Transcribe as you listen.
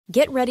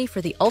Get ready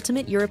for the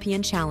ultimate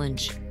European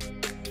challenge.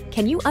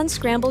 Can you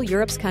unscramble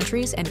Europe's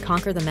countries and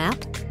conquer the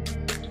map?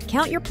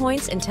 Count your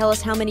points and tell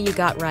us how many you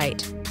got right.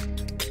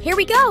 Here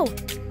we go!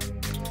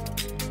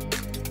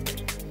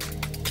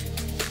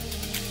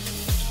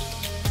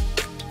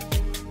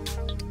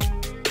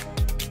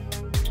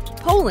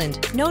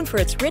 Poland, known for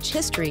its rich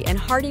history and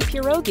hearty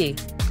pierogi.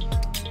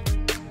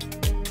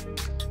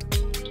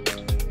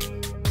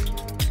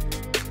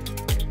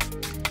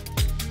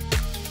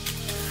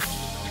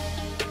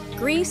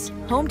 Greece,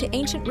 home to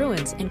ancient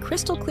ruins and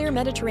crystal-clear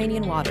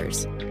Mediterranean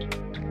waters.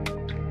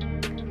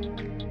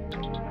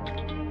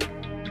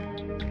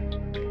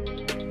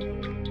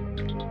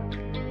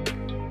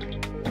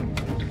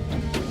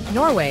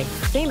 Norway,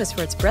 famous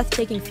for its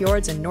breathtaking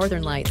fjords and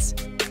northern lights.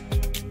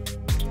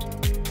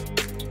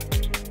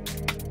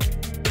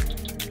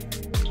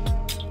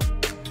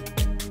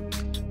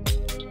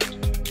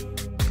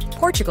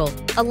 Portugal,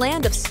 a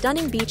land of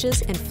stunning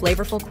beaches and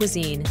flavorful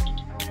cuisine.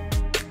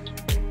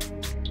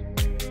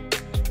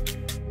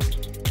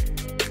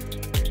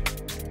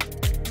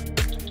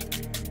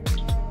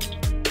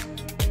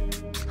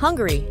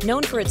 Hungary,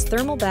 known for its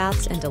thermal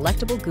baths and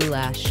delectable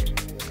goulash.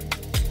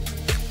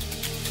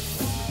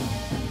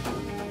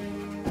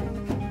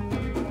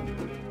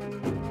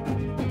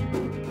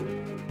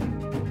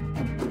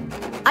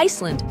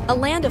 Iceland, a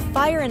land of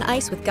fire and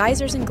ice with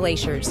geysers and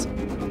glaciers.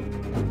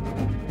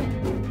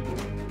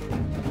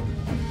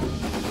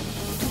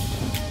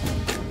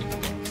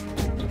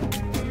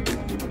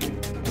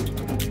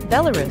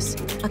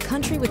 Belarus, a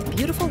country with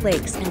beautiful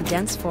lakes and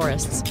dense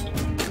forests.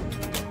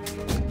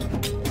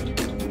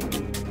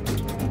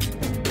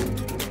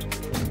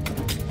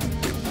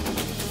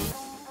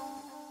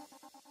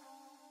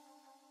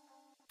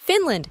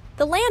 Finland,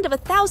 the land of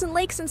 1,000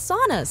 lakes and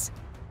saunas.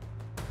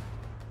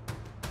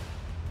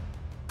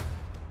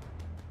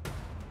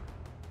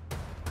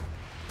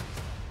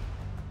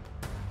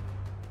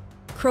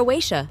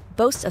 Croatia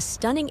boasts a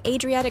stunning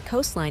Adriatic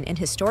coastline and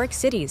historic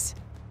cities.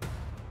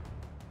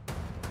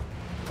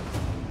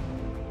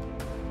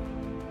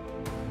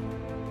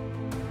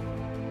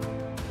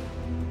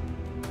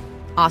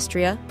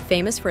 Austria,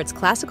 famous for its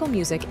classical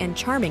music and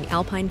charming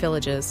alpine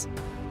villages.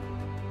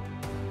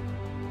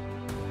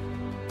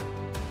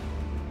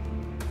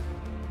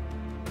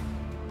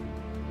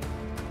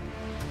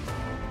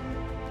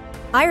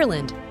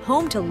 Ireland,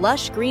 home to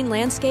lush green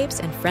landscapes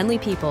and friendly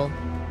people.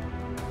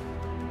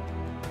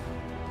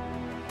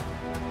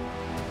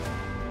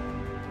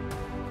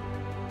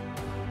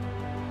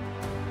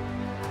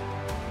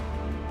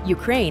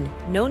 Ukraine,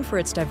 known for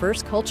its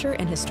diverse culture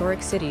and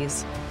historic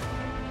cities.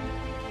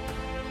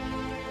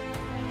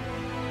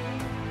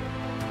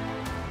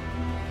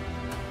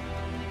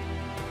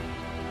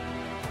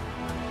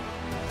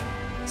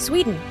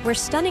 Sweden, where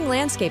stunning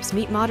landscapes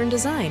meet modern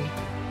design.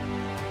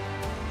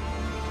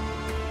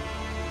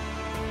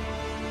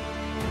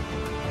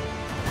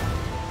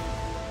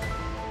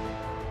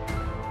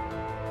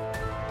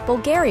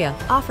 Bulgaria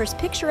offers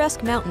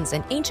picturesque mountains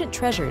and ancient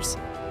treasures.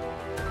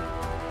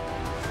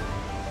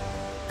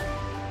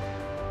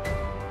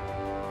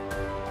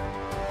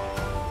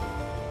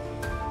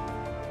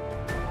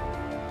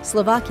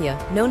 Slovakia,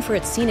 known for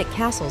its scenic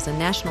castles and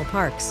national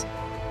parks.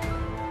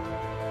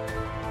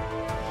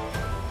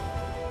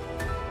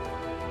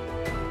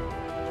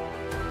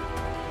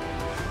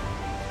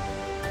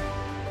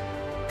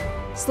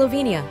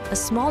 Slovenia, a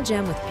small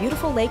gem with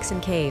beautiful lakes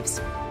and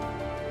caves.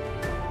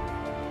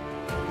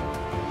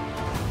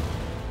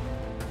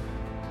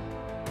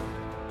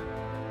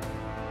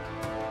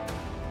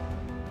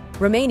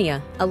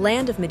 Romania, a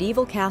land of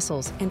medieval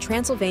castles and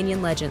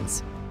Transylvanian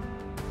legends.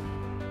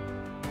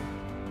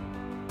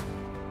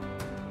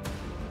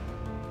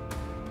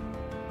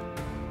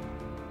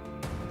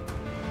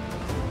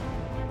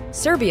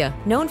 Serbia,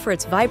 known for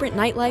its vibrant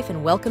nightlife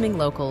and welcoming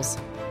locals.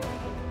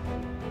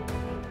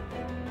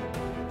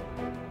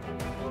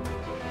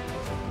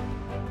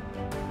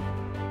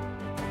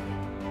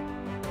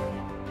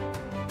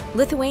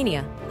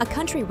 Lithuania, a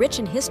country rich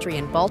in history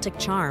and Baltic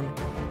charm.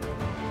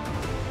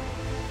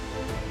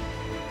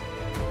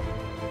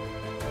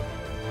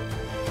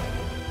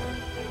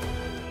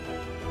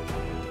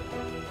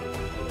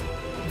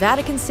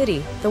 Vatican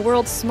City, the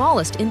world's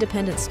smallest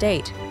independent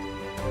state.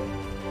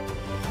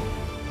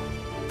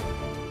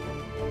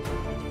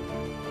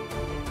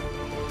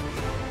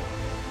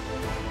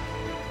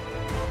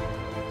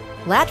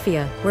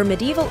 Latvia, where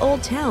medieval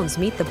old towns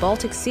meet the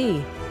Baltic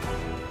Sea.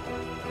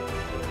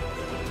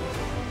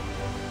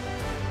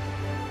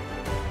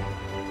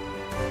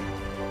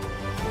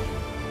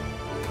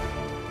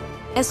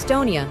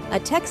 Estonia, a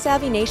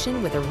tech-savvy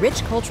nation with a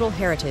rich cultural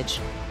heritage.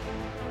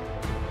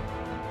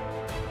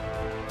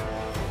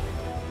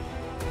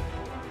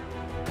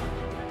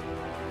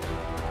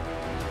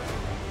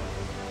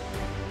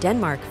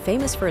 Denmark,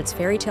 famous for its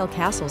fairy tale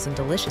castles and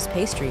delicious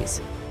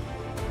pastries.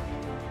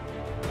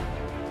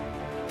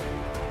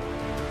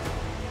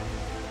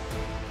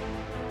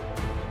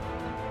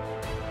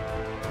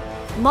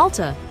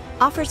 Malta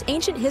offers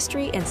ancient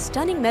history and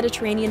stunning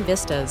Mediterranean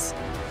vistas.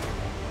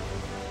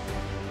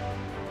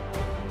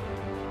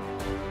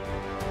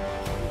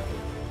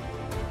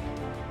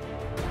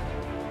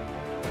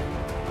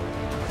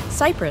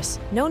 Cyprus,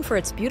 known for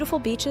its beautiful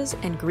beaches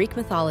and Greek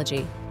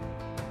mythology.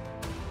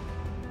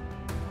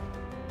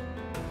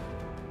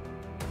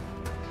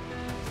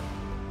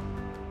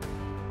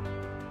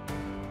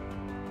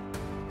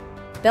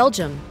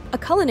 Belgium, a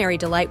culinary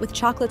delight with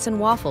chocolates and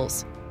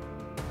waffles.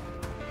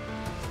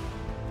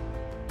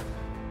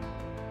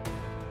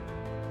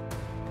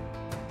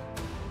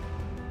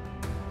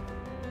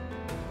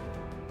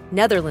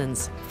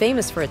 Netherlands,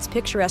 famous for its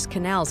picturesque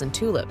canals and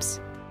tulips.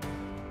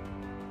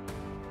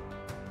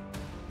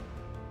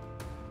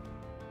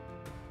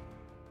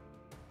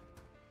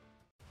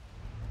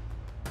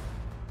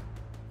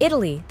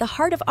 Italy, the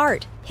heart of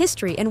art,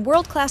 history, and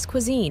world-class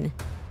cuisine.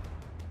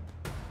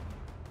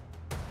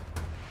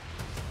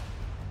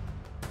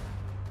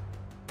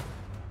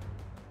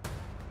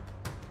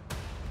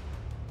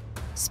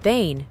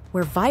 Spain,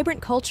 where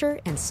vibrant culture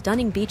and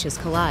stunning beaches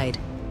collide.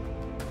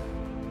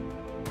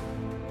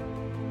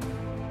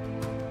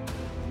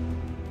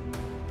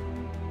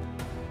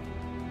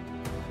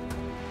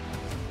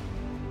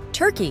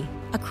 Turkey,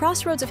 a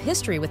crossroads of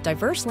history with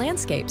diverse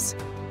landscapes.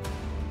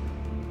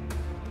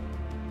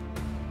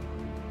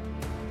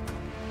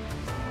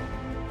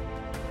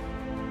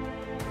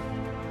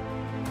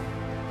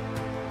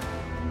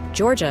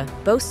 Georgia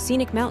boasts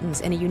scenic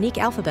mountains and a unique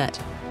alphabet.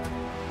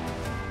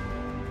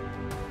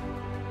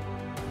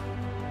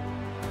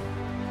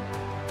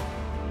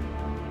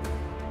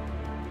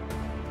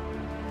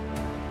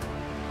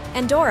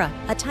 Andorra,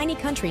 a tiny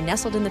country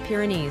nestled in the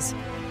Pyrenees.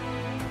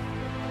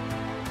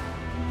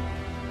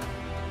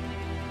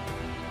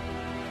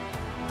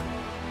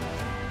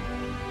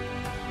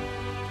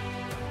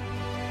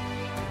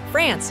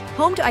 France,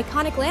 home to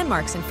iconic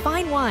landmarks and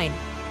fine wine.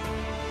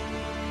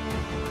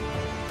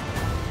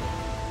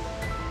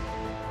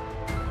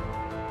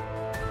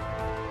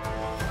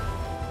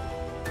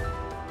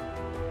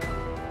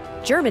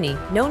 Germany,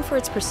 known for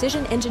its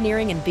precision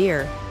engineering and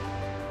beer.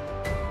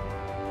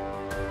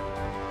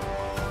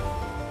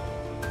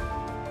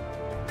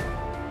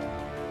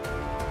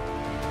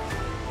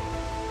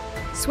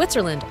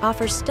 Switzerland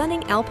offers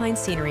stunning alpine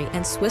scenery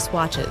and Swiss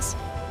watches.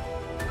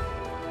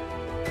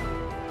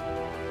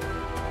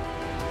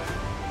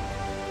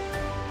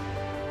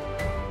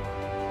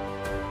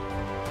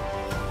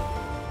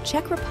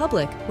 Czech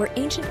Republic, where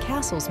ancient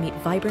castles meet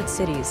vibrant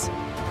cities.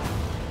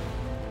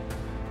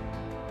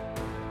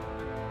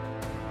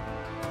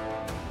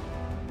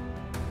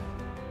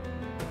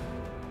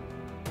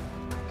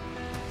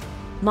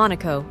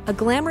 Monaco, a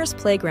glamorous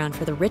playground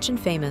for the rich and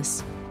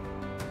famous.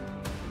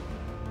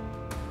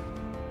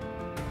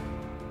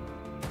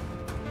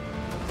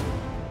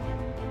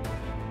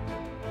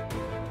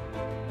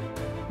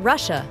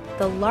 Russia,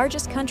 the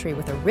largest country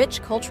with a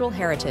rich cultural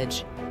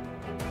heritage.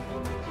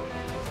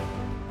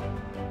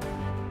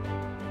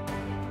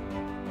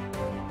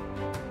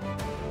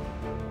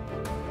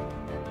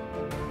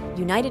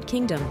 United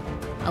Kingdom,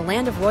 a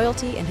land of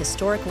royalty and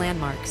historic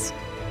landmarks.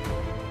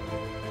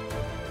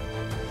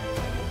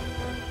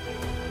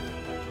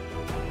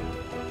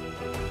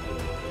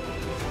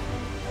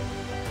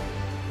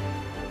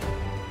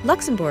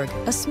 Luxembourg,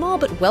 a small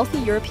but wealthy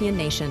European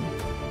nation.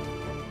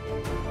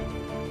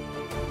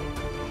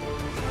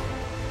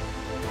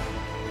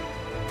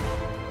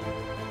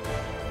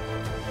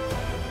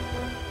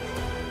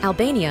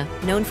 Albania,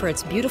 known for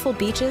its beautiful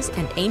beaches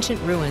and ancient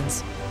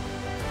ruins.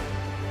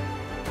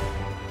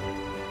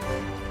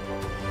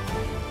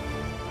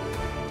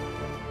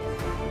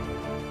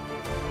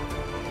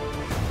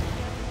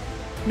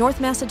 North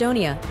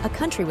Macedonia, a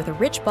country with a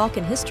rich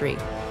Balkan history.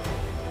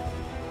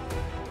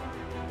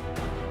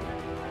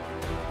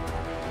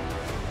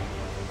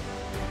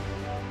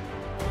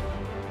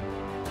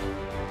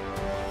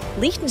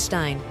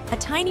 Liechtenstein, a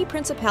tiny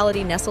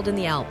principality nestled in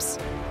the Alps.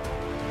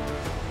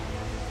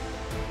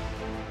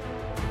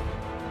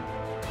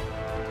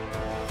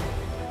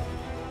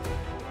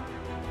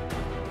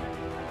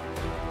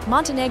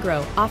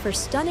 Montenegro offers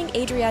stunning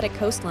Adriatic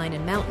coastline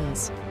and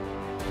mountains.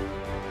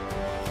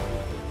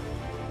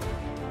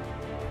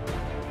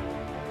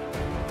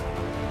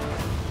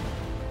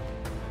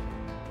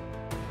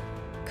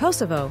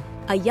 Kosovo,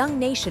 a young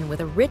nation with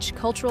a rich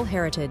cultural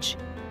heritage.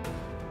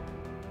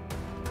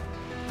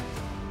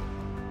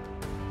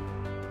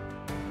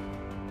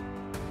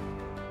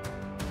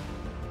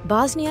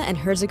 Bosnia and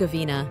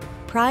Herzegovina,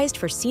 prized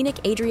for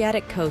scenic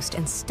Adriatic coast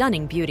and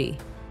stunning beauty.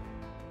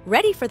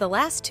 Ready for the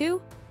last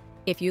two?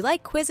 If you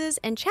like quizzes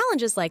and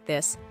challenges like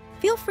this,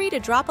 feel free to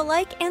drop a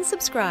like and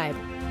subscribe.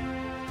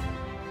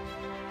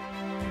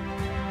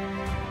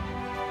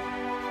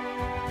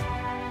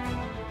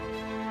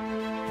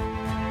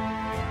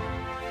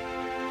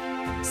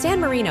 San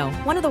Marino,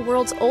 one of the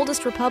world's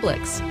oldest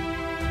republics.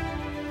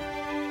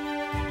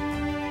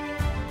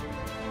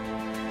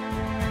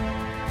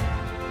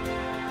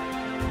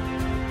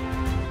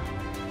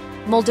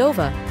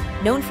 Moldova,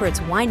 known for its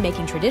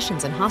winemaking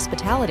traditions and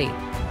hospitality.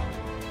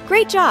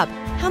 Great job!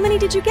 How many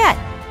did you get?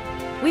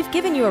 We've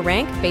given you a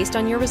rank based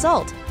on your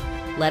result.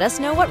 Let us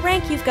know what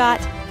rank you've got.